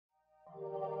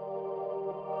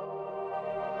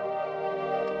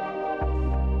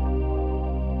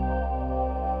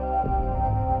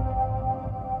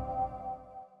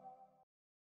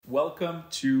welcome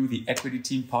to the Equity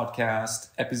Team Podcast,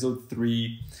 episode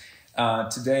 3.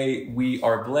 Today, we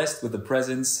are blessed with the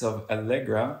presence of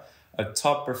Allegra, a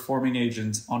top performing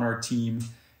agent on our team,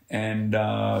 and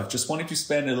just wanted to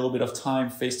spend a little bit of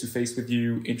time face-to-face with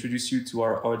you, introduce you to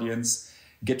our audience,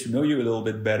 get to know you a little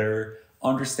bit better,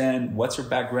 understand what's your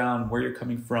background, where you're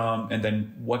coming from, and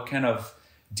then what kind of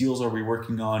deals are we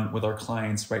working on with our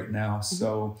clients right now.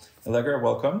 So, Allegra,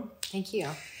 welcome. Thank you.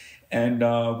 And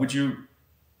would you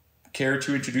care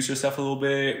to introduce yourself a little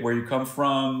bit, where you come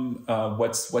from,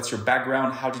 what's your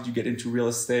background, how did you get into real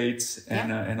estate,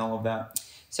 and all of that?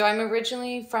 So I'm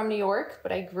originally from New York,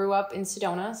 but I grew up in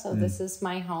Sedona, so this is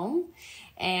my home.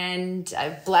 And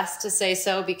I'm blessed to say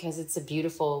so because it's a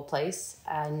beautiful place.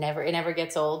 It never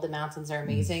gets old. The mountains are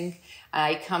amazing.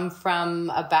 I come from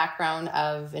a background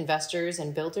of investors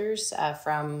and builders,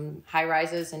 from high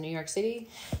rises in New York City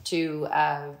to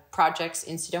projects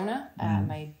in Sedona.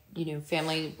 My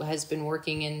family has been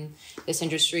working in this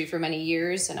industry for many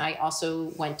years, and I also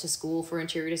went to school for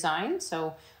interior design.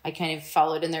 So I kind of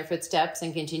followed in their footsteps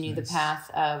and continued the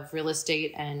path of real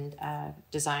estate and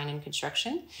design and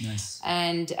construction. Nice.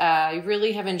 And I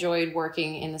really have enjoyed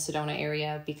working in the Sedona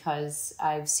area because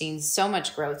I've seen so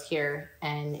much growth here,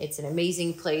 and it's an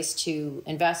amazing place to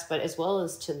invest, but as well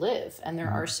as to live. And there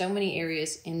are so many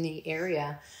areas in the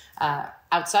area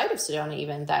outside of Sedona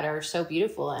even that are so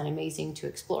beautiful and amazing to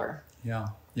explore.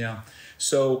 Yeah.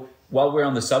 So while we're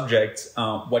on the subject,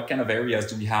 what kind of areas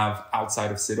do we have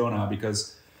outside of Sedona?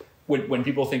 Because when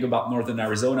people think about Northern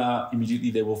Arizona,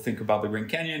 immediately they will think about the Grand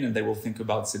Canyon and they will think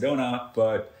about Sedona.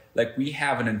 But like, we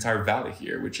have an entire valley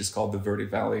here, which is called the Verde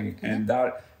Valley. And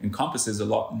that encompasses a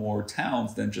lot more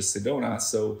towns than just Sedona.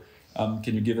 So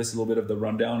can you give us a little bit of the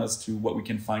rundown as to what we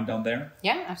can find down there?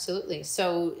 Yeah, absolutely.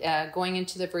 So going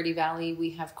into the Verde Valley,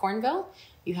 we have Cornville.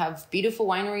 You have beautiful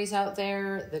wineries out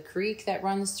there, the creek that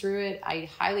runs through it. I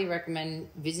highly recommend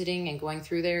visiting and going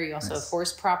through there. You also have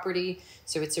horse property.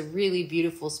 So it's a really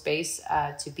beautiful space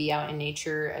to be out in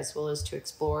nature as well as to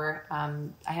explore.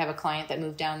 I have a client that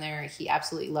moved down there. He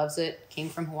absolutely loves it, came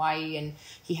from Hawaii, and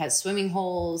he has swimming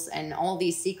holes and all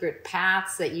these secret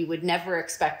paths that you would never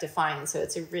expect to find. So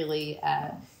it's a really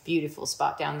beautiful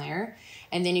spot down there.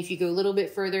 And then if you go a little bit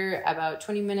further, about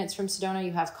 20 minutes from Sedona,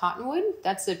 you have Cottonwood.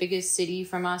 That's the biggest city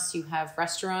from us. You have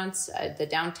restaurants. The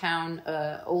downtown,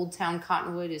 Old Town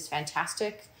Cottonwood is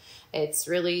fantastic. It's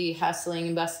really hustling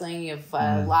and bustling. You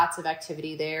have lots of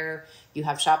activity there. You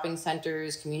have shopping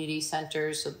centers, community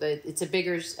centers. So it's a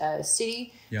bigger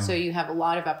city. Yeah. So you have a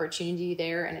lot of opportunity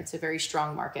there, and it's a very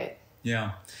strong market.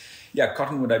 Yeah,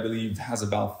 Cottonwood, I believe, has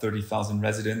about 30,000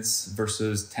 residents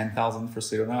versus 10,000 for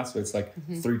Sedona. So it's like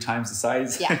 3 times the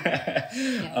size.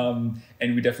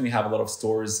 And we definitely have a lot of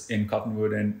stores in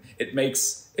Cottonwood, and it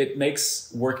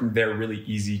makes working there really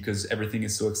easy because everything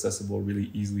is so accessible really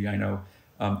easily. I know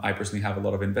I personally have a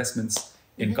lot of investments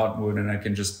in Cottonwood, and I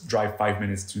can just drive 5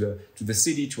 minutes to the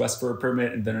city to ask for a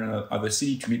permit, and then another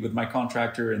city to meet with my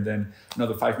contractor, and then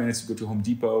another 5 minutes to go to Home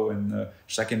Depot, and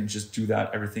I can just do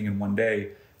everything in one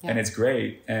day. Yeah. And it's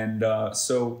great. And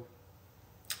so,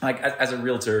 like, as a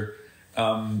realtor,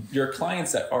 your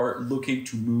clients that are looking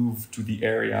to move to the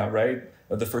area, right?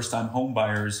 The first-time home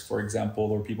buyers, for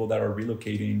example, or people that are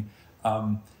relocating,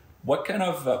 what kind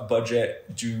of budget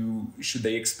should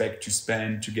they expect to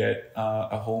spend to get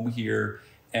a home here?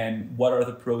 And what are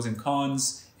the pros and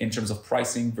cons in terms of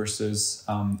pricing versus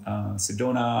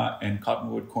Sedona and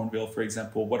Cottonwood, Cornville, for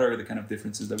example? What are the kind of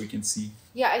differences that we can see?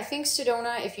 Yeah, I think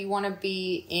Sedona, if you want to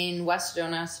be in West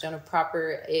Sedona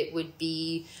proper, it would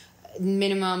be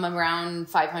minimum around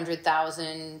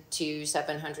 500,000 to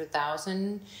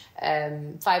 700,000.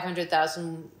 500,000,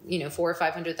 400,000 or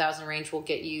 500,000 range will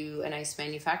get you a nice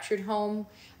manufactured home.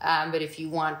 But if you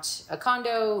want a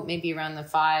condo, maybe around the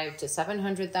 500,000 to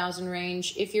 700,000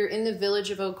 range. If you're in the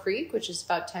village of Oak Creek, which is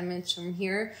about 10 minutes from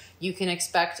here, you can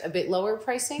expect a bit lower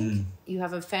pricing. You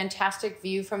have a fantastic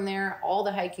view from there, all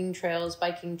the hiking trails,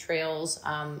 biking trails,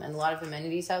 and a lot of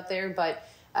amenities out there. But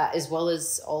as well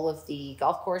as all of the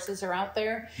golf courses are out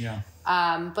there. Yeah.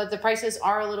 But the prices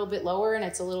are a little bit lower, and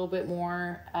it's a little bit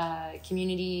more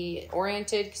community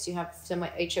oriented because you have some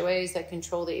HOAs that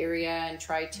control the area and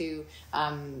try to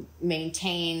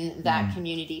maintain that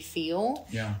community feel.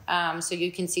 Yeah. So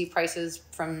you can see prices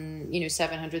from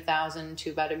 700,000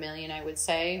 to about $1 million, I would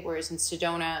say. Whereas in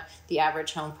Sedona, the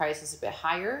average home price is a bit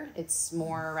higher. It's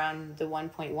more around the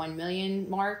 1.1 million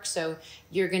mark. So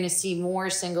you're going to see more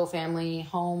single family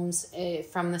homes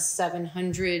from the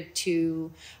 700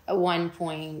 to a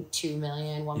 1.2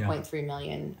 million, 1.3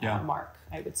 million mark,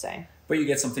 I would say. But you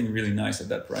get something really nice at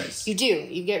that price. You do.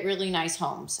 You get really nice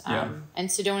homes. And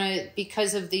Sedona,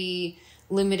 because of the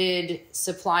limited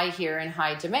supply here and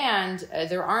high demand,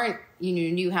 there aren't,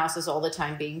 new houses all the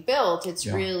time being built. It's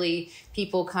really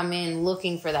people come in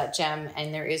looking for that gem,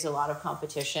 and there is a lot of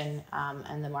competition,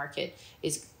 and the market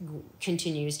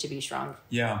continues to be strong.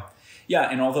 Yeah. Yeah.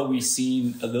 And although we've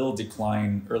seen a little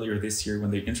decline earlier this year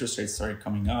when the interest rates started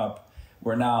coming up,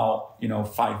 we're now,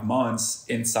 5 months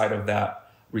inside of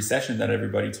that recession that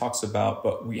everybody talks about,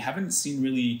 but we haven't seen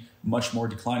really much more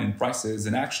decline in prices.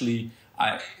 And actually,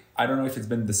 I don't know if it's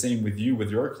been the same with you, with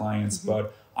your clients,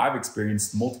 but I've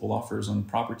experienced multiple offers on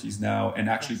properties now, and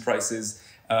actually prices,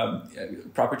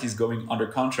 properties going under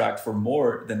contract for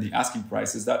more than the asking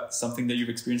price. Is that something that you've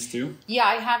experienced too? Yeah,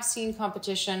 I have seen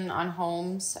competition on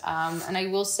homes. And I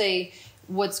will say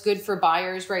what's good for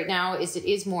buyers right now is it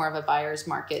is more of a buyer's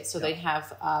market. So they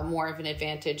have more of an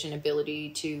advantage and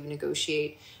ability to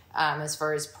negotiate as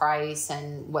far as price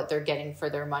and what they're getting for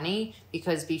their money,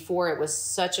 because before it was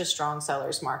such a strong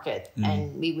seller's market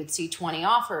and we would see 20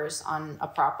 offers on a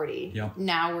property.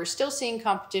 Now we're still seeing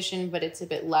competition, but it's a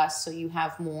bit less. So you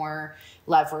have more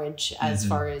leverage as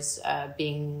far as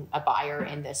being a buyer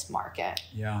in this market.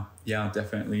 Yeah,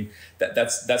 definitely.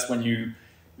 That's when you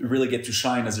really get to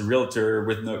shine as a realtor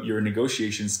with your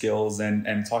negotiation skills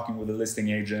and talking with a listing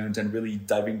agent and really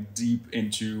diving deep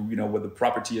into, what the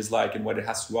property is like and what it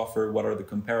has to offer, what are the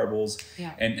comparables,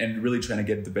 and really trying to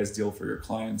get the best deal for your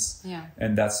clients.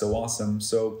 And that's so awesome.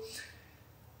 So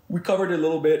we covered a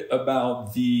little bit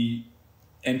about the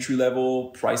entry-level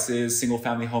prices,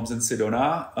 single-family homes in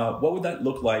Sedona. What would that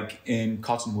look like in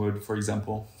Cottonwood, for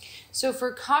example? So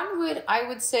for Cottonwood, I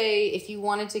would say if you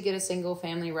wanted to get a single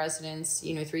family residence,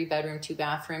 3-bedroom,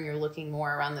 2-bathroom, you're looking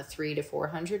more around the 300 to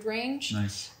 400 range.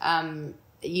 Nice.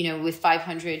 With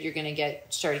 500, you're going to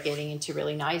start getting into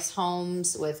really nice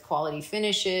homes with quality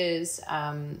finishes,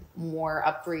 more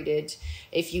upgraded.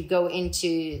 If you go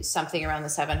into something around the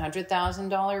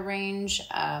 $700,000 range,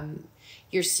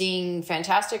 you're seeing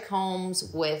fantastic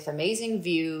homes with amazing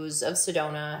views of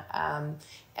Sedona,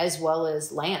 as well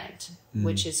as land,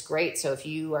 which is great. So if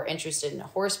you are interested in a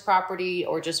horse property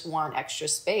or just want extra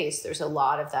space, there's a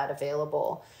lot of that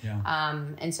available.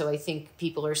 And so I think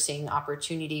people are seeing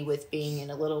opportunity with being in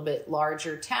a little bit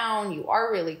larger town. You are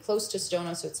really close to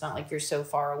Sedona, so it's not like you're so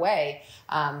far away,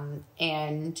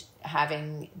 and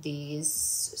having these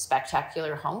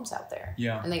spectacular homes out there.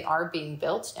 And they are being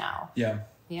built now.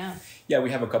 Yeah,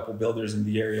 we have a couple builders in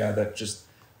the area that just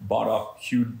bought up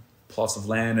huge plots of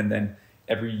land, and then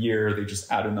every year they just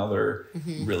add another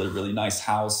really, really nice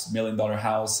house, $1 million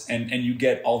house, and you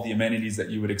get all the amenities that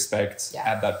you would expect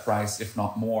at that price, if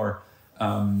not more.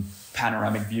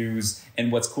 Panoramic views.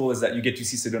 And what's cool is that you get to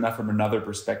see Sedona from another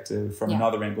perspective, from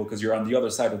another angle, because you're on the other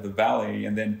side of the valley.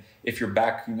 And then if you're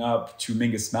backing up to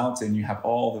Mingus Mountain, you have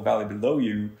all the valley below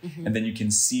you, and then you can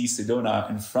see Sedona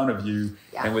in front of you.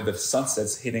 And with the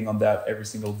sunsets hitting on that every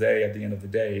single day at the end of the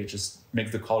day, it just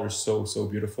makes the colors so, so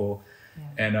beautiful.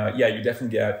 And you definitely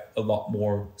get a lot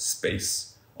more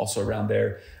space also around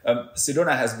there.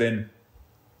 Sedona has been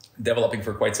developing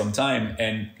for quite some time,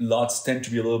 and lots tend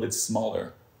to be a little bit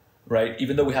smaller, right?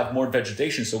 Even though we have more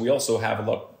vegetation, so we also have a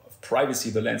lot of privacy.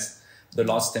 The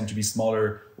lots tend to be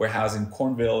smaller, whereas in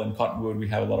Cornville and Cottonwood, we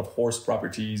have a lot of horse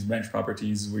properties, ranch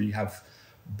properties, where you have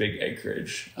big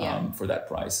acreage for that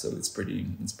price. So it's pretty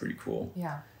cool.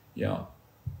 Yeah.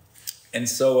 And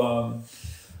so,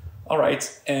 all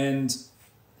right. And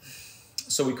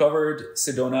so we covered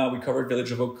Sedona, we covered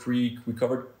Village of Oak Creek, we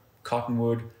covered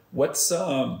Cottonwood. What's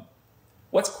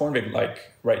Cornville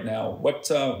like right now?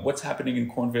 What's happening in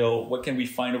Cornville? What can we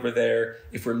find over there?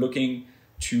 If we're looking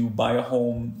to buy a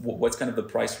home, what's kind of the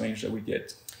price range that we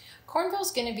get?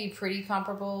 Cornville's going to be pretty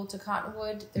comparable to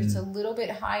Cottonwood. There's a little bit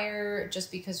higher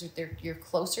just because you're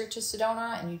closer to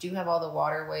Sedona, and you do have all the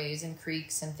waterways and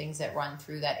creeks and things that run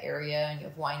through that area, and you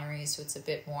have wineries, so it's a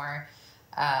bit more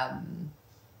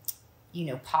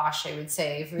posh, I would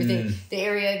say, for the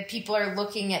area. People are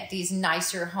looking at these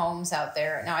nicer homes out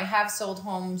there. Now, I have sold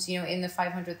homes, in the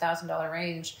 $500,000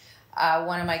 range.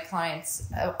 One of my clients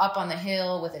up on the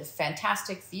hill with a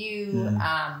fantastic view,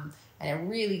 and a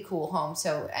really cool home.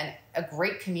 So, and a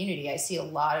great community. I see a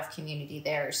lot of community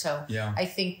there. So I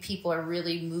think people are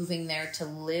really moving there to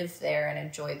live there and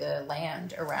enjoy the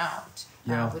land around,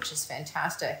 which is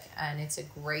fantastic. And it's a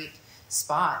great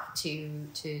spot to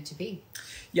be.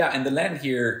 Yeah, and the land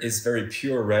here is very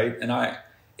pure, right? And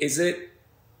is it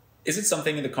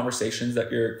something in the conversations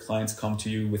that your clients come to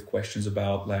you with questions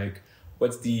about, like,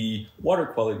 What's the water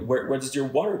quality? Where does your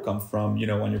water come from, you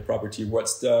know, on your property?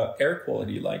 What's the air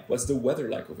quality like? What's the weather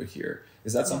like over here?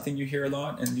 Is that something you hear a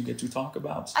lot and you get to talk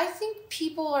about? I think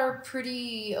people are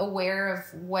pretty aware of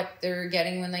what they're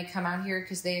getting when they come out here,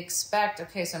 because they expect,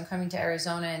 okay, so I'm coming to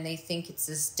Arizona and they think it's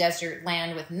this desert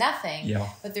land with nothing. Yeah.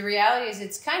 But the reality is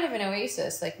it's kind of an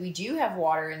oasis. Like, we do have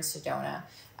water in Sedona.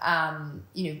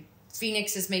 You know,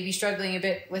 Phoenix is maybe struggling a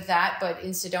bit with that, but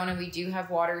in Sedona, we do have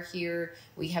water here.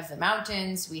 We have the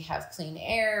mountains, we have clean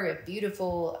air, we have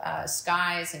beautiful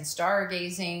skies and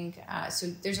stargazing. So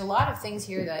there's a lot of things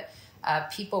here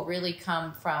that people really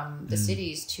come from the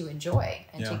cities to enjoy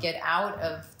and to get out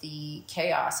of the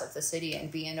chaos of the city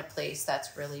and be in a place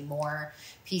that's really more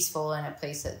peaceful and a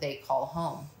place that they call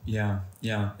home. Yeah,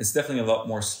 yeah. It's definitely a lot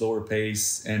more slower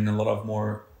pace and a lot of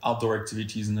more outdoor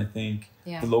activities, and I think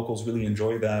the locals really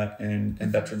enjoy that, and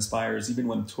that transpires. Even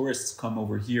when tourists come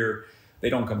over here, they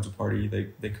don't come to party.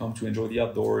 They come to enjoy the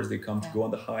outdoors. They come to go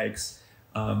on the hikes.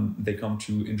 They come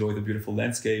to enjoy the beautiful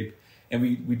landscape. And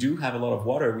we do have a lot of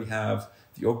water. We have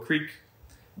the Oak Creek,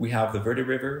 we have the Verde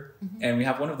River, and we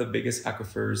have one of the biggest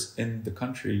aquifers in the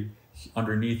country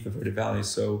underneath the Verde Valley.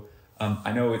 So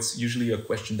I know it's usually a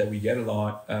question that we get a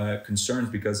lot, concerns,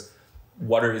 because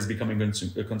water is becoming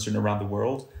a concern around the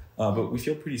world, but we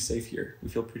feel pretty safe here. We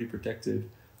feel pretty protected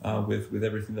with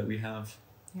everything that we have.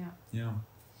 Yeah.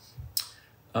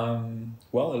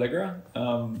 Well, Allegra,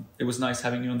 it was nice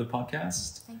having you on the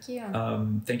podcast. Thank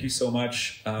you. Thank you so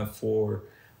much for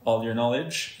all your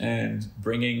knowledge and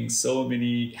bringing so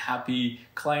many happy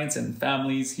clients and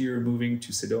families here moving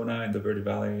to Sedona and the Verde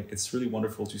Valley. It's really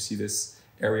wonderful to see this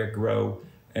area grow,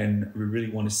 and we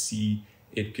really want to see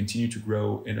it continue to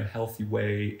grow in a healthy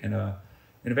way, in a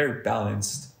very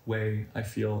balanced way, I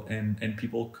feel, and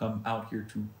people come out here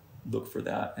to look for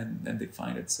that, and they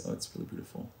find it. So it's really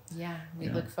beautiful. Yeah, we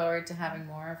look forward to having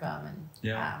more of them. And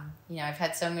you know, I've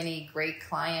had so many great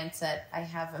clients that I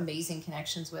have amazing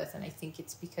connections with, and I think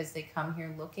it's because they come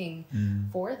here looking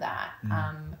for that.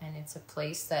 And it's a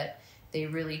place that they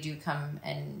really do come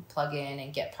and plug in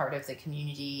and get part of the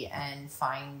community and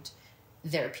find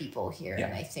their people here.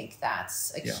 And I think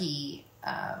that's a key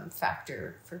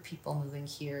factor for people moving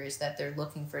here, is that they're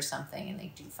looking for something and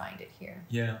they do find it here.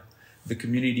 Yeah. The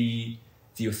community,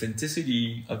 the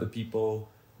authenticity of the people,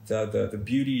 the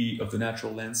beauty of the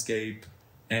natural landscape,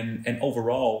 and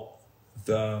overall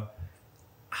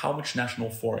how much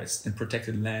national forest and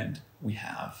protected land we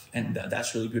have. And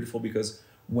that's really beautiful, because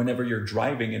whenever you're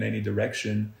driving in any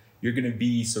direction, you're going to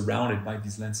be surrounded by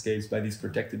these landscapes, by these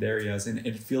protected areas, and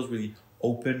it feels really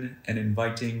open and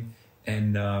inviting,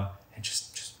 and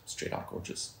just straight out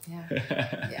gorgeous.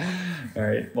 Yeah. All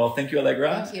right. Well, thank you,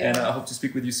 Allegra. Thank you. And I hope to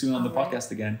speak with you soon on the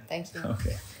podcast again. Thank you.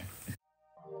 Okay.